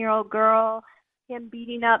 7-year-old girl him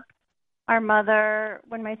beating up our mother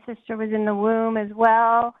when my sister was in the womb as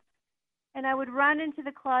well. And I would run into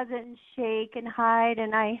the closet and shake and hide,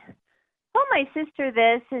 and I told my sister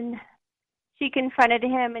this, and she confronted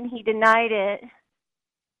him, and he denied it.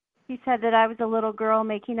 He said that I was a little girl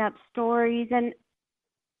making up stories, and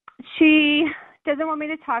she doesn't want me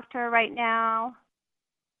to talk to her right now.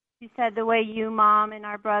 She said the way you, Mom, and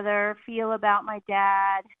our brother feel about my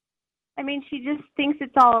dad. She just thinks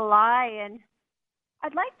it's all a lie, and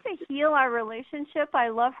I'd like to heal our relationship. I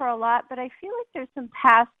love her a lot, but I feel like there's some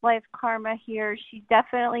past life karma here. She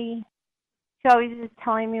always is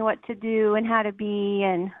telling me what to do and how to be,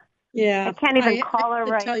 and I can't even call her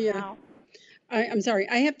right now. I'm sorry.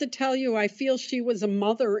 I have to tell you, I feel she was a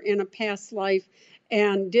mother in a past life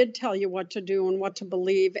and did tell you what to do and what to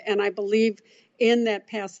believe. And I believe in that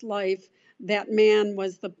past life, that man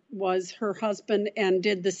was her husband and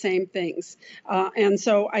did the same things. And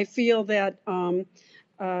so I feel that and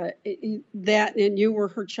you were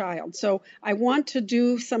her child. So I want to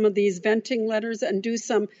do some of these venting letters and do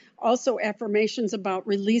some also affirmations about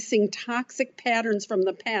releasing toxic patterns from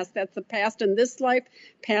the past. That's the past in this life,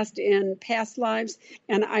 past in past lives.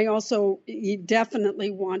 And I also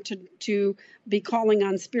definitely want to be calling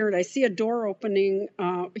on spirit. I see a door opening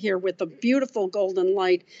here with a beautiful golden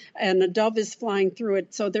light, and a dove is flying through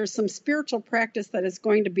it. So there's some spiritual practice that is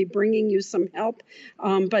going to be bringing you some help,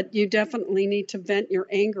 but you definitely need to vent your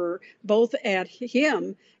anger both at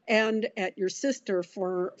him and at your sister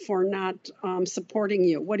for not supporting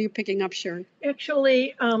you. What are you picking up, Sharon?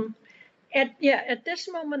 Actually, at this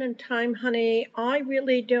moment in time, honey, I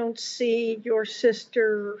really don't see your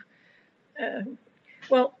sister.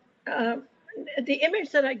 The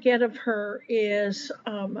image that I get of her is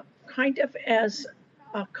kind of as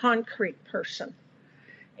a concrete person.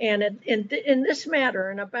 And in this matter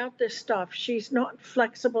and about this stuff, she's not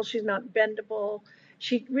flexible, she's not bendable.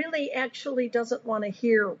 She really actually doesn't want to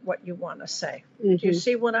hear what you want to say. Mm-hmm. Do you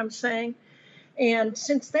see what I'm saying? And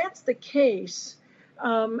since that's the case,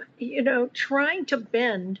 trying to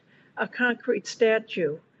bend a concrete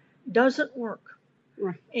statue doesn't work.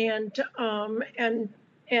 Right. And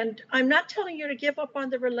I'm not telling you to give up on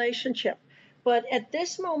the relationship, but at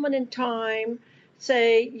this moment in time,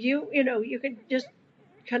 say you could just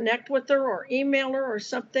connect with her or email her or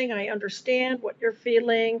something. I understand what you're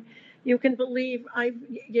feeling. You can believe. I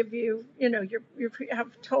give you, you have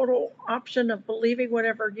total option of believing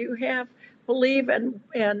whatever you believe,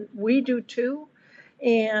 and we do too.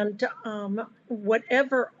 And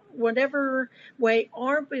whatever way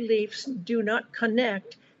our beliefs do not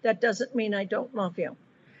connect, that doesn't mean I don't love you.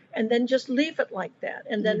 And then just leave it like that.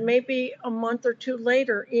 And then maybe a month or two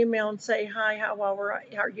later, email and say, hi, how are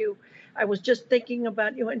you? I was just thinking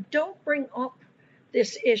about you. And don't bring up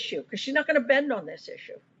this issue, because she's not going to bend on this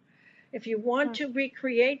issue. If you want to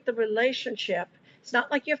recreate the relationship, it's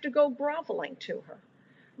not like you have to go groveling to her.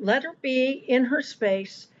 Let her be in her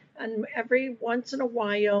space, and every once in a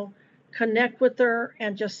while, connect with her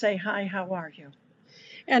and just say, hi, how are you?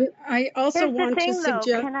 And I also want to suggest...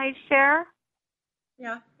 Though, can I share?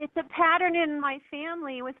 Yeah. It's a pattern in my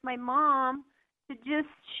family with my mom to just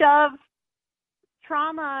shove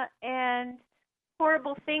trauma and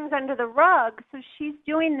horrible things under the rug. So she's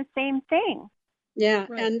doing the same thing. Yeah,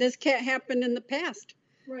 right. And this can't happen in the past.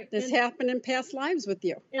 Right. This happened in past lives with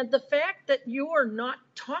you. And the fact that you're not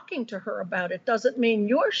talking to her about it doesn't mean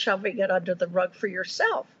you're shoving it under the rug for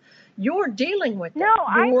yourself. You're dealing with it. No,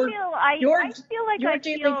 I feel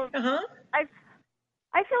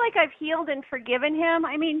like I've healed and forgiven him.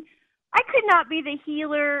 I mean, I could not be the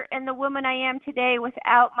healer and the woman I am today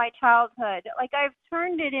without my childhood. Like, I've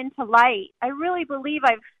turned it into light. I really believe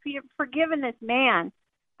I've forgiven this man.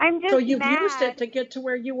 I'm just So you've mad. used it to get to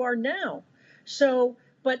where you are now. So,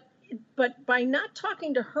 but by not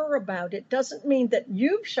talking to her about it doesn't mean that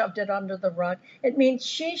you've shoved it under the rug. It means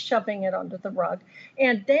she's shoving it under the rug.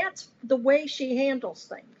 And that's the way she handles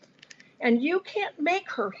things. And you can't make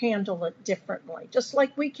her handle it differently. Just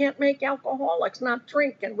like we can't make alcoholics not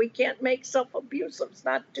drink, and we can't make self-abusives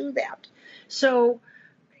not do that. So,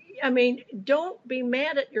 I mean, don't be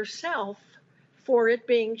mad at yourself for it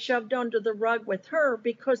being shoved under the rug with her,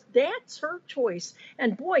 because that's her choice.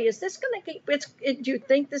 And boy, is this going to keep, do you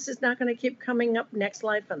think this is not going to keep coming up next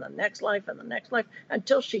life and the next life and the next life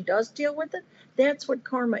until she does deal with it? That's what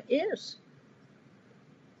karma is.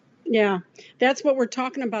 Yeah, that's what we're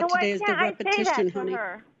talking about today, is the repetition, honey.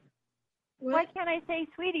 Why can't I say,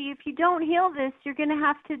 sweetie, if you don't heal this, you're going to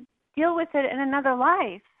have to deal with it in another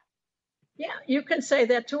life? Yeah, you can say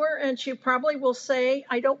that to her, and she probably will say,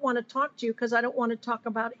 I don't want to talk to you because I don't want to talk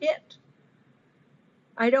about it.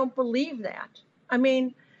 I don't believe that. I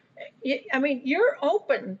mean, you're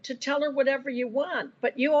open to tell her whatever you want,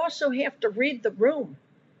 but you also have to read the room.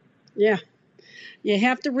 Yeah. You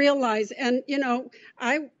have to realize, and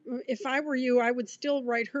if I were you, I would still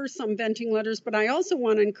write her some venting letters, but I also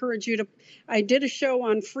want to encourage you I did a show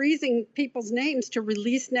on freezing people's names to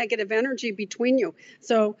release negative energy between you.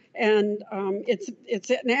 So, and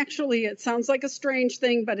it sounds like a strange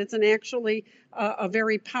thing, but it's actually a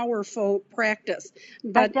very powerful practice.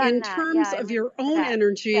 But in terms of your own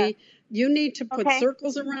energy, you need to put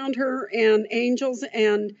circles around her and angels,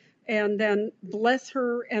 and then bless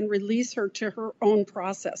her and release her to her own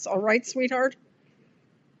process. All right, sweetheart?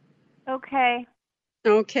 Okay.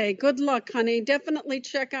 Okay, good luck, honey. Definitely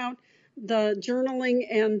check out the journaling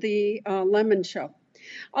and the lemon show.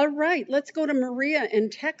 All right, let's go to Maria in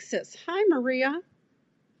Texas. Hi, Maria.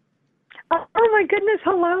 Oh, my goodness.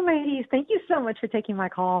 Hello, ladies. Thank you so much for taking my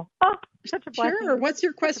call. Oh, such a blessing. Sure. What's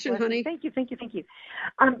your question, honey? Thank you.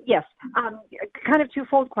 Yes, kind of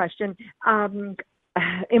twofold question.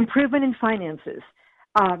 Improvement in finances.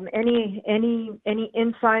 Any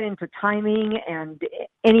insight into timing and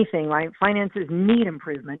anything, like finances need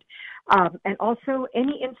improvement, and also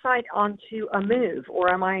any insight onto a move, or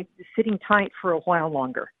am I sitting tight for a while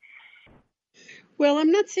longer? Well,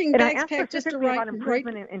 I'm not seeing bags packed just to about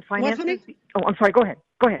improvement in finances. Oh, I'm sorry. Go ahead.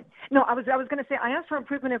 No, I was going to say I asked for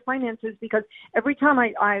improvement in finances because every time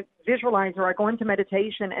I visualize or I go into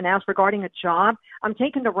meditation and ask regarding a job, I'm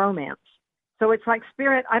taken to romance. So it's like,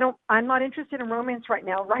 Spirit, I'm not interested in romance right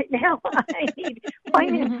now. Right now, I need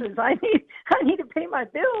finances. I need to pay my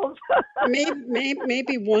bills.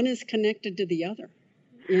 maybe one is connected to the other.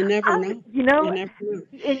 You never know. You never know.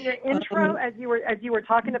 In your intro, as you were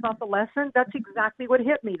talking about the lesson, that's exactly what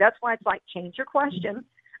hit me. That's why it's like, change your question.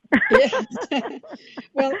 Yes.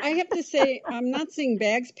 Well, I have to say, I'm not seeing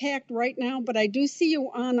bags packed right now, but I do see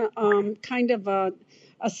you on a kind of a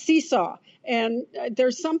seesaw. And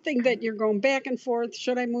there's something that you're going back and forth.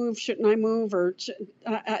 Should I move? Shouldn't I move? Or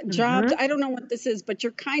jobs? I don't know what this is, but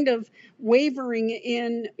you're kind of wavering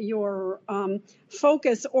in your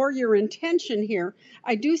focus or your intention here.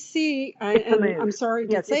 I do see, and I'm sorry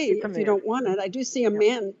to say if you don't want it, I do see a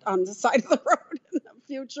man on the side of the road in the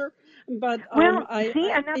future. But and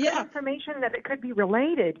that's confirmation that it could be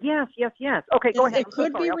related. Yes. Okay, go ahead. It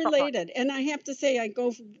could be related, and I have to say, I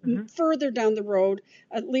go further down the road,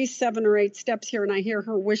 at least 7 or 8 steps here, and I hear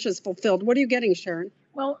her wishes fulfilled. What are you getting, Sharon?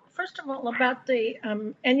 Well, first of all, about the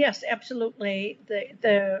and yes, absolutely,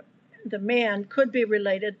 the man could be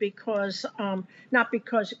related because not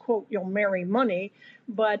because, quote, you'll marry money,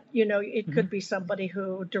 but it could be somebody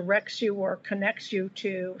who directs you or connects you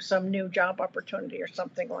to some new job opportunity or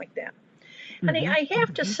something like that. Honey, I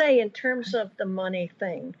have to say, in terms of the money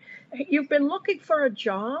thing, you've been looking for a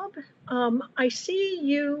job. I see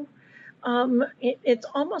you. It's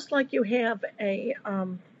almost like you have a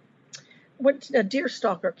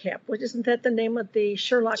deerstalker cap. Isn't that the name of the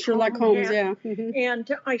Sherlock Holmes? Yeah. And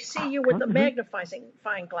I see you with a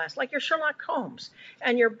magnifying glass, like you're Sherlock Holmes,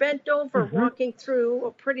 and you're bent over walking through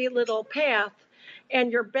a pretty little path, and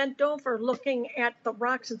you're bent over looking at the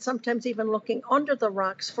rocks and sometimes even looking under the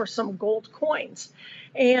rocks for some gold coins.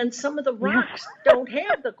 And some of the rocks don't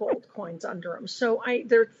have the gold coins under them. So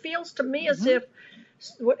there feels to me as if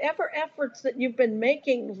whatever efforts that you've been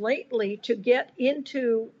making lately to get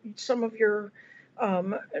into some of your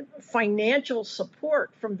financial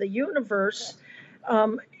support from the universe,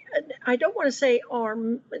 I don't want to say are,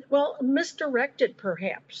 misdirected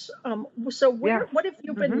perhaps. So what have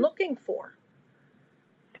you been looking for?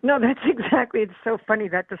 No, that's exactly, it's so funny.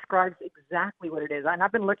 That describes exactly what it is. And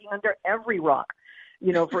I've been looking under every rock,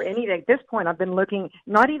 for anything. At this point, I've been looking,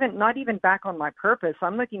 not even back on my purpose.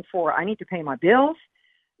 I'm looking for, I need to pay my bills,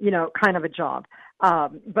 kind of a job.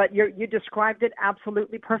 But you described it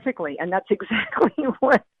absolutely perfectly. And that's exactly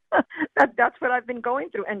what, that's what I've been going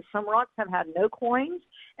through. And some rocks have had no coins.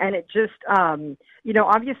 And it just,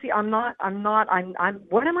 obviously what am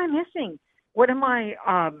I missing? What am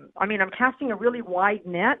I'm casting a really wide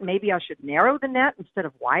net. Maybe I should narrow the net instead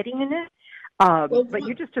of widening it. But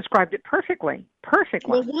you just described it perfectly.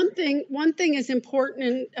 Well, one thing is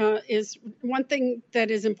important, one thing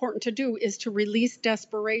that is important to do is to release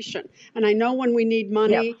desperation. And I know when we need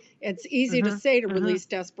money, it's easy to say to release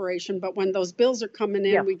desperation, but when those bills are coming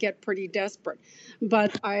in, we get pretty desperate.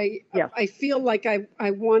 But I feel like I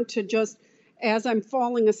want to just, as I'm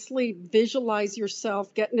falling asleep, visualize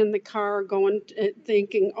yourself getting in the car, going,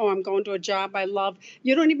 thinking, I'm going to a job I love.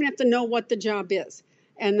 You don't even have to know what the job is.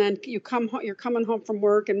 And then you're coming home from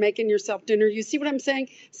work and making yourself dinner. You see what I'm saying?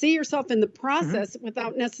 See yourself in the process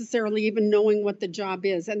without necessarily even knowing what the job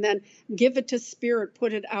is. And then give it to Spirit,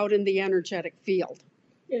 put it out in the energetic field.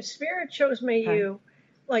 Yeah, Spirit shows me you,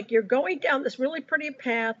 like you're going down this really pretty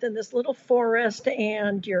path in this little forest,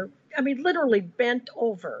 and you're, literally bent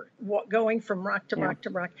over, going from rock to rock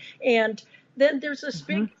to rock. And then there's this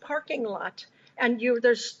big parking lot, and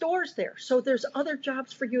there's stores there. So there's other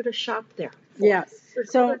jobs for you to shop there. Yes.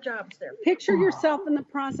 There's other jobs there. Picture yourself in the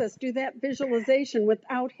process. Do that visualization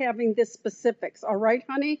without having the specifics. All right,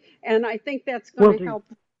 honey? And I think that's going to help.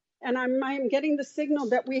 And I'm getting the signal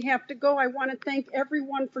that we have to go. I want to thank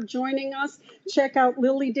everyone for joining us. Check out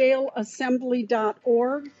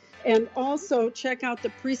lilydaleassembly.org. And also check out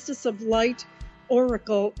the Priestess of Light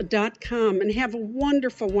Oracle.com. And have a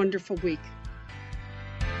wonderful, wonderful week.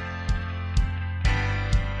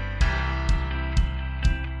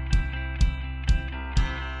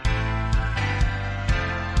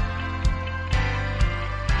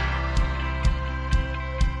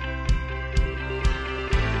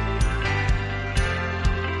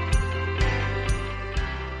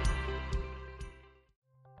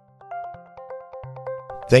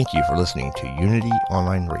 Thank you for listening to Unity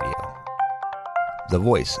Online Radio, the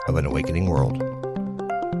voice of an awakening world.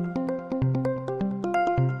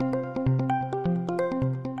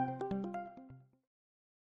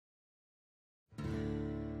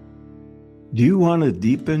 Do you want to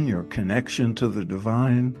deepen your connection to the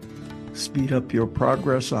divine, speed up your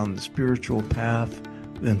progress on the spiritual path?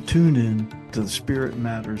 Then tune in to the Spirit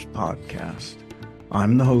Matters podcast.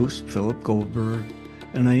 I'm the host, Philip Goldberg,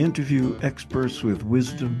 and I interview experts with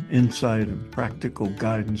wisdom, insight, and practical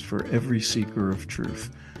guidance for every seeker of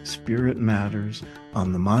truth. Spirit Matters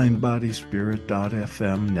on the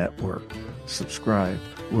MindBodySpirit.fm network. Subscribe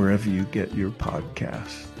wherever you get your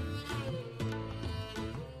podcasts.